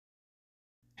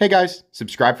Hey guys,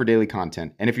 subscribe for daily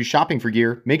content, and if you're shopping for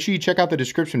gear, make sure you check out the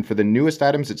description for the newest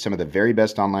items at some of the very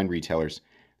best online retailers.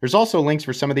 There's also links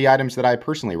for some of the items that I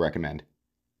personally recommend.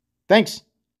 Thanks!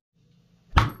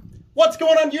 What's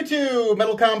going on YouTube?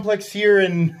 Metal Complex here,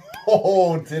 and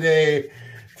today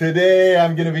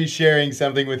I'm going to be sharing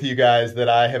something with you guys that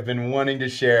I have been wanting to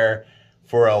share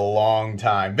for a long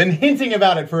time. Been hinting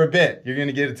about it for a bit. You're going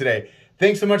to get it today.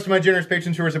 Thanks so much to my generous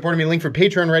patrons who are supporting me. Link for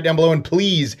Patreon right down below. And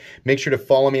please make sure to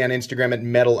follow me on Instagram at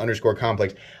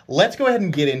metal_complex. Let's go ahead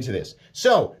and get into this.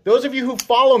 So those of you who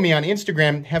follow me on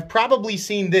Instagram have probably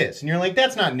seen this. And you're like,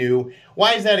 that's not new.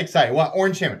 Why is that exciting? Well,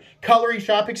 Orange Shaman, Cutlery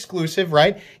Shop exclusive,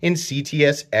 right? In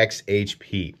CTS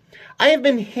XHP. I have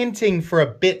been hinting for a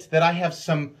bit that I have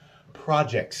some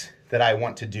projects that I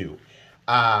want to do.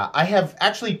 I have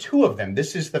actually two of them.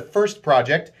 This is the first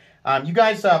project. You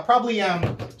guys probably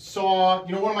saw,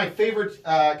 one of my favorite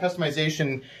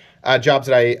customization jobs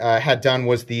that I had done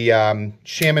was the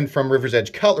Shaman from River's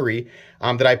Edge Cutlery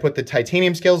that I put the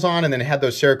titanium scales on, and then it had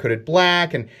those Cerakoted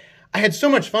black, and I had so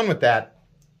much fun with that.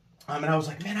 And I was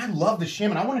like, man, I love the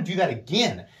Shaman. I want to do that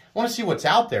again. I want to see what's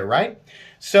out there, right?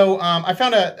 So I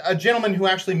found a gentleman who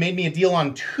actually made me a deal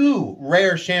on two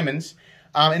rare Shamans.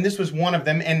 And this was one of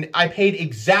them, and I paid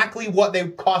exactly what they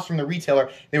cost from the retailer.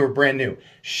 They were brand new.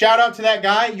 Shout out to that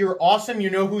guy. You're awesome. You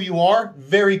know who you are.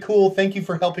 Very cool. Thank you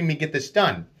for helping me get this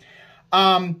done.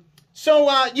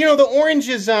 The orange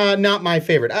is not my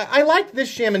favorite. I like this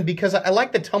Shaman because I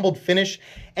like the tumbled finish,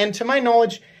 and to my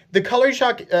knowledge, the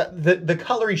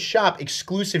Cutlery Shop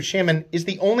exclusive Shaman is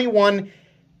the only one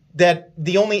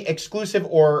the only exclusive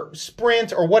or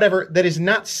sprint or whatever that is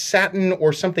not satin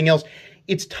or something else.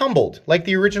 It's tumbled, like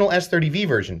the original S30V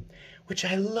version, which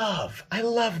I love. I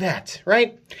love that,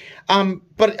 right?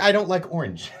 But I don't like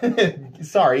orange.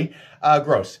 Sorry,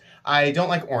 gross. I don't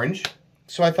like orange.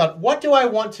 So I thought, what do I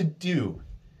want to do?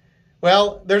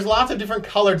 Well, there's lots of different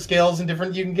colored scales and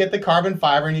you can get the carbon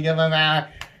fiber and you get I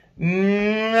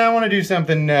want to do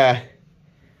something,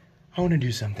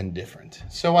 different.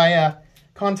 So I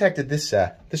contacted this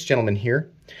gentleman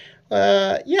here.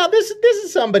 This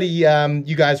is somebody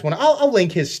you guys want to, I'll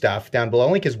link his stuff down below,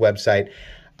 I'll link his website,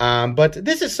 but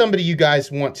this is somebody you guys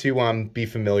want to be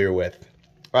familiar with.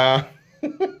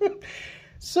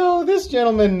 So this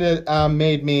gentleman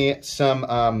made me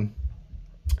some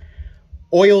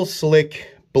oil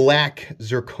slick black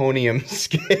zirconium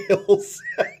scales.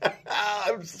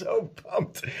 I'm so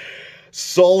pumped.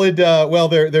 Solid, well,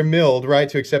 they're milled, right,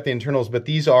 to accept the internals, but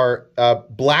these are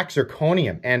black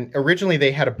zirconium, and originally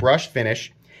they had a brush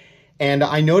finish, and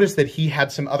I noticed that he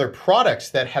had some other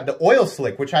products that had the oil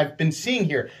slick, which I've been seeing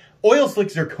here. Oil slick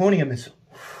zirconium is,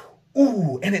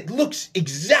 ooh, and it looks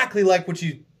exactly like what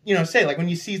you say, like when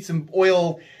you see some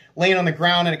oil laying on the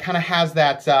ground, and it kind of has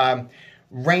that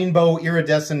rainbow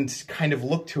iridescent kind of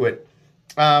look to it.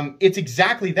 It's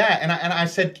exactly that, and I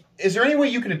said, is there any way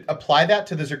you could apply that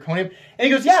to the zirconium? And he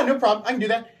goes, yeah, no problem, I can do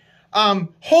that.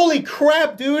 Holy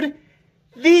crap, dude.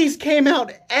 These came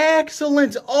out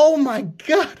excellent. Oh my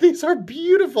God, these are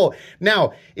beautiful.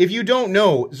 Now, if you don't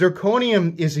know,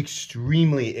 zirconium is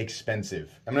extremely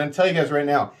expensive. I'm gonna tell you guys right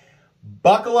now,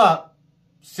 buckle up,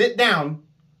 sit down.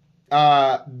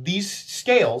 These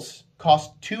scales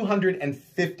cost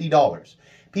 $250.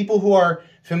 People who are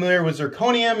familiar with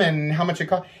zirconium and how much it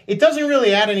costs, it doesn't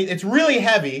really add any, it's really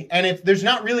heavy, and there's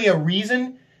not really a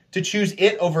reason to choose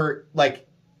it over like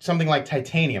something like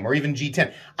titanium or even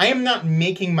G10. I am not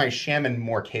making my Shaman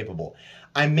more capable.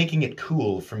 I'm making it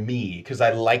cool for me because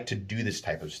I like to do this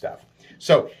type of stuff.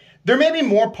 So there may be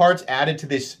more parts added to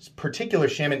this particular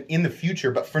Shaman in the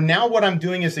future, but for now what I'm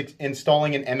doing is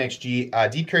installing an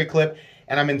MXG deep carry clip,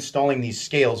 and I'm installing these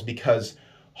scales because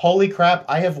holy crap,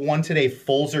 I have wanted a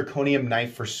full zirconium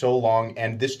knife for so long,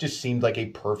 and this just seemed like a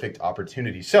perfect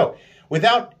opportunity. So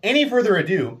without any further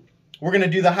ado, we're going to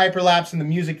do the hyperlapse and the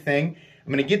music thing.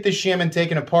 I'm going to get this Shaman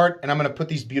taken apart, and I'm going to put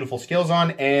these beautiful scales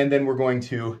on, and then we're going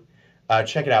to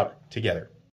check it out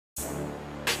together.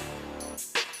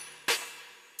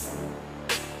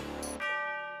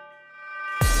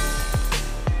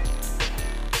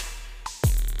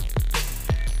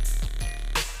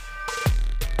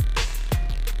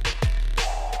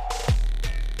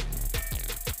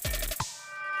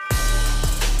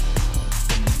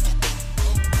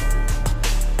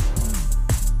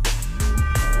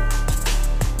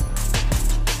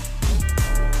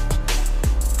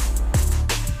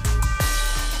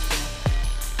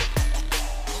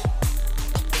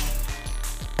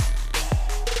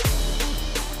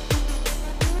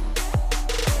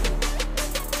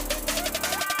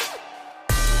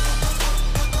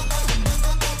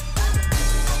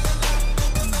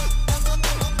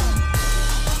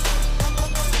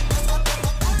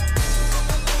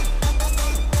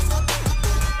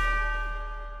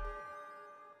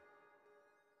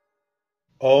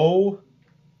 Oh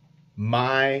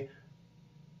my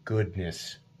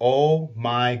goodness. Oh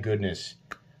my goodness.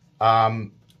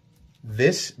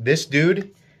 This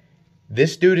dude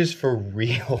is for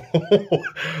real.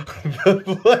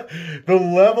 the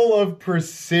level of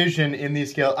precision in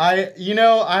these scales.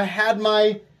 I had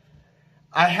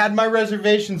my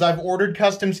reservations. I've ordered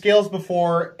custom scales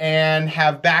before and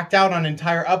have backed out on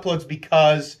entire uploads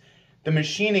because the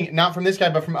machining, not from this guy,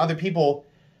 but from other people,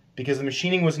 because the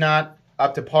machining was not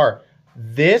up to par.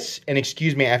 This, and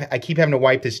excuse me, I keep having to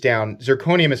wipe this down.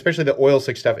 Zirconium, especially the oil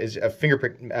slick stuff, is a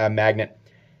fingerprint magnet.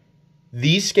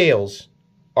 These scales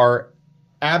are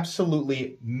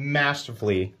absolutely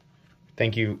masterfully,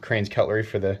 thank you Crane's Cutlery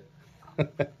for the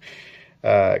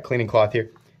cleaning cloth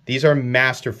here. These are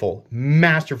masterful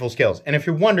scales. And if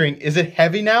you're wondering, is it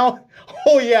heavy now?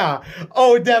 Oh yeah,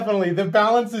 oh definitely. The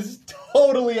balance is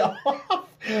totally off.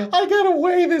 I gotta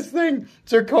weigh this thing.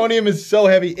 Zirconium is so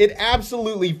heavy. It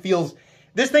absolutely feels,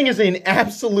 this thing is an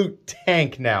absolute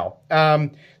tank now.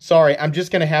 Sorry, I'm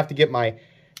just gonna have to get my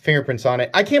fingerprints on it.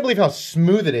 I can't believe how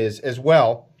smooth it is as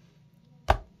well.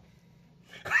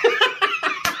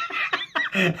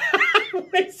 It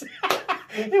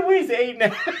weighs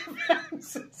 8.5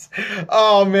 ounces.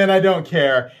 Oh man, I don't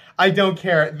care. I don't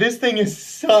care. This thing is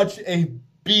such a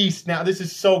beast now. This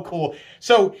is so cool.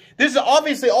 So this is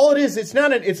obviously all it is. It's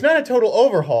not a total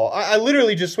overhaul. I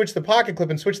literally just switched the pocket clip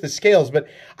and switched the scales, but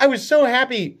I was so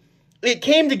happy. It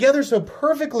came together so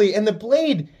perfectly, and the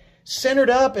blade centered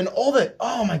up, and all the,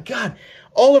 oh my God,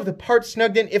 all of the parts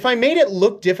snugged in. If I made it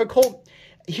look difficult,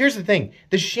 here's the thing.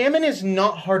 The Shaman is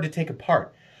not hard to take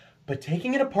apart. But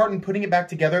taking it apart and putting it back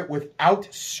together without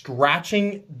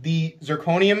scratching the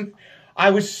zirconium,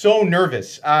 I was so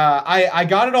nervous. I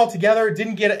got it all together,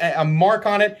 didn't get a mark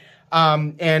on it,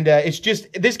 it's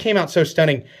just, this came out so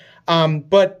stunning.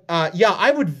 Yeah,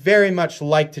 I would very much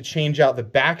like to change out the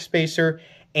backspacer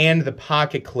and the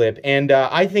pocket clip. And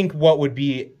I think what would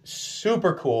be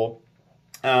super cool,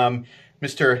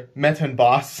 Mr. Metan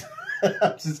Boss,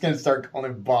 I'm just going to start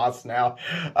calling him Boss now,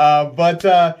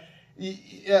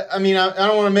 I mean, I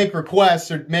don't want to make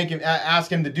requests or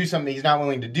ask him to do something he's not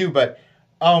willing to do, but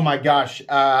oh my gosh,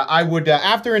 I would,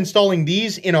 after installing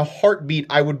these in a heartbeat,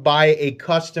 I would buy a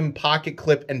custom pocket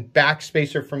clip and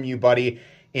backspacer from you, buddy,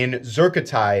 in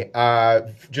zircotite,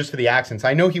 just for the accents.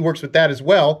 I know he works with that as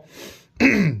well.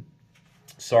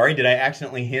 Sorry, did I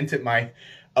accidentally hint at my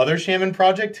other Shaman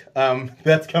project?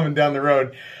 That's coming down the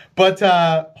road. But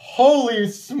holy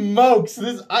smokes,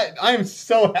 I am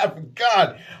so happy.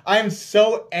 God, I am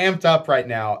so amped up right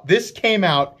now. This came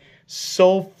out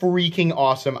so freaking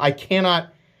awesome. I cannot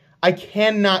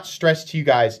stress to you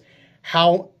guys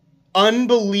how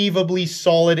unbelievably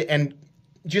solid and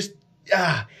just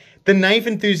the knife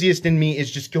enthusiast in me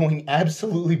is just going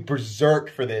absolutely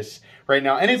berserk for this right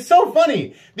now. And it's so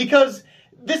funny because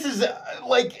this is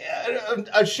like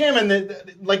a Shaman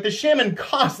that, like the Shaman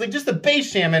costs, like just the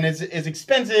base Shaman is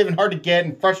expensive and hard to get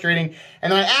and frustrating.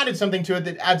 And then I added something to it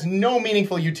that adds no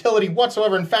meaningful utility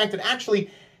whatsoever. In fact, it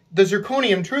actually, the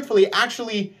zirconium, truthfully,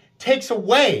 actually takes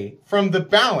away from the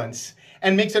balance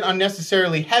and makes it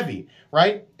unnecessarily heavy,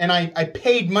 right? And I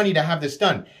paid money to have this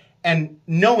done. And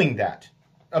knowing that,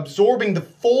 absorbing the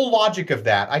full logic of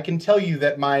that, I can tell you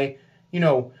that my,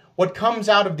 what comes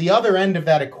out of the other end of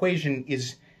that equation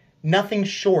is nothing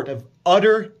short of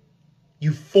utter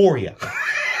euphoria.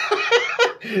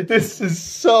 This is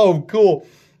so cool.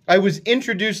 I was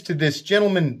introduced to this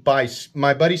gentleman by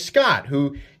my buddy Scott,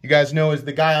 who you guys know is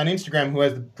the guy on Instagram who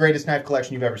has the greatest knife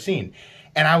collection you've ever seen.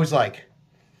 And I was like,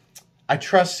 I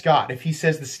trust Scott. If he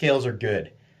says the scales are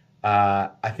good,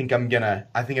 I think I'm gonna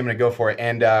go for it.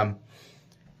 And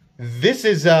this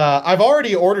is, I've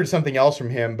already ordered something else from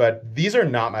him, but these are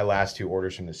not my last two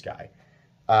orders from this guy.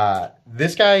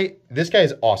 This guy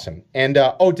is awesome. And,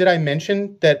 oh, did I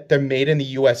mention that they're made in the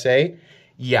USA?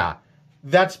 Yeah,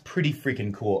 that's pretty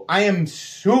freaking cool. I am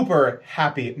super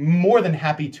happy, more than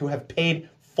happy to have paid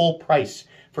full price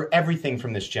for everything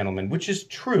from this gentleman, which is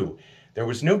true. There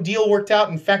was no deal worked out.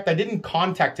 In fact, I didn't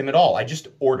contact him at all. I just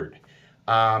ordered.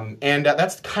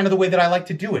 That's kind of the way that I like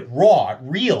to do it. Raw,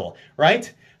 real,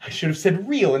 right? I should have said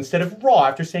real instead of raw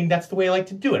after saying that's the way I like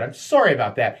to do it. I'm sorry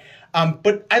about that.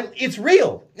 But it's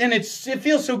real, and it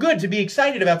feels so good to be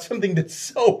excited about something that's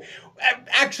so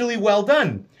actually well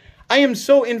done. I am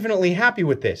so infinitely happy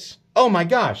with this. Oh my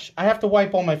gosh, I have to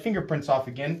wipe all my fingerprints off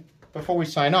again before we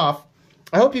sign off.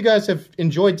 I hope you guys have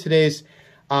enjoyed today's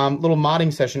little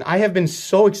modding session. I have been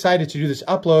so excited to do this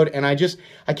upload, and I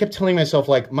kept telling myself,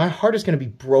 like, my heart is going to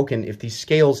be broken if these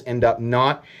scales end up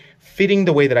not fitting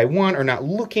the way that I want, or not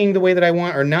looking the way that I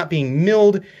want, or not being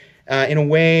milled in a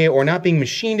way, or not being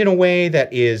machined in a way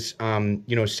that is,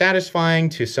 you know, satisfying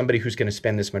to somebody who's going to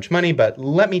spend this much money. But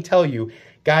let me tell you,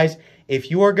 guys,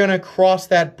 if you are going to cross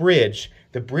that bridge,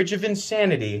 the bridge of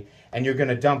insanity, and you're going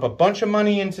to dump a bunch of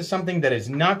money into something that is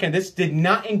not going to, this did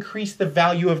not increase the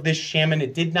value of this shaman.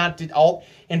 It did not,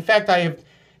 in fact, I have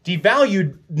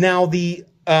devalued now the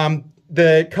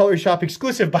Color Shop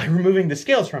exclusive by removing the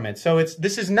scales from it. So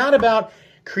this is not about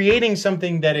creating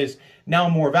something that is now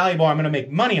more valuable. I'm going to make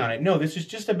money on it. No, this is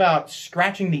just about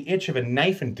scratching the itch of a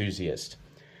knife enthusiast.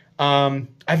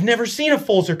 I've never seen a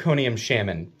full zirconium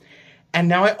shaman, and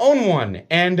now I own one,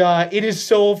 and it is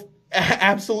so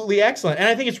absolutely excellent. And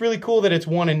I think it's really cool that it's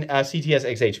one in CTS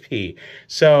XHP.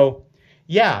 So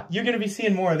yeah, you're going to be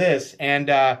seeing more of this. And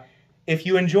if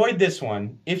you enjoyed this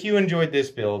one, if you enjoyed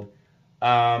this build,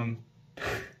 the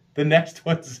next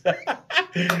one's going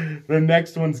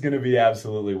to be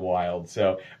absolutely wild.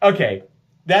 So, okay,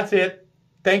 that's it.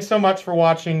 Thanks so much for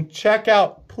watching.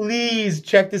 Please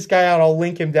check this guy out. I'll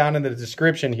link him down in the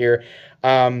description here.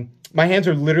 My hands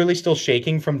are literally still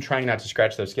shaking from trying not to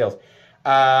scratch those scales.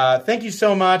 Thank you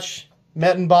so much,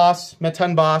 Metan Boss,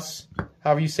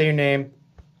 however you say your name,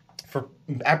 for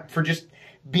just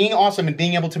being awesome and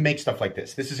being able to make stuff like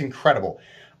this. This is incredible.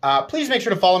 Please make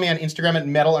sure to follow me on Instagram at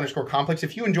metal_complex.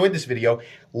 If you enjoyed this video,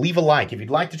 leave a like. If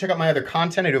you'd like to check out my other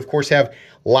content, I do, of course, have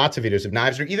lots of videos of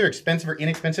knives that are either expensive or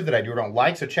inexpensive that I do or don't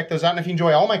like, so check those out. And if you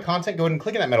enjoy all my content, go ahead and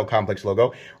click on that Metal Complex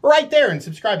logo right there and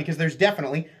subscribe, because there's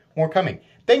definitely more coming.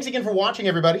 Thanks again for watching,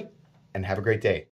 everybody, and have a great day.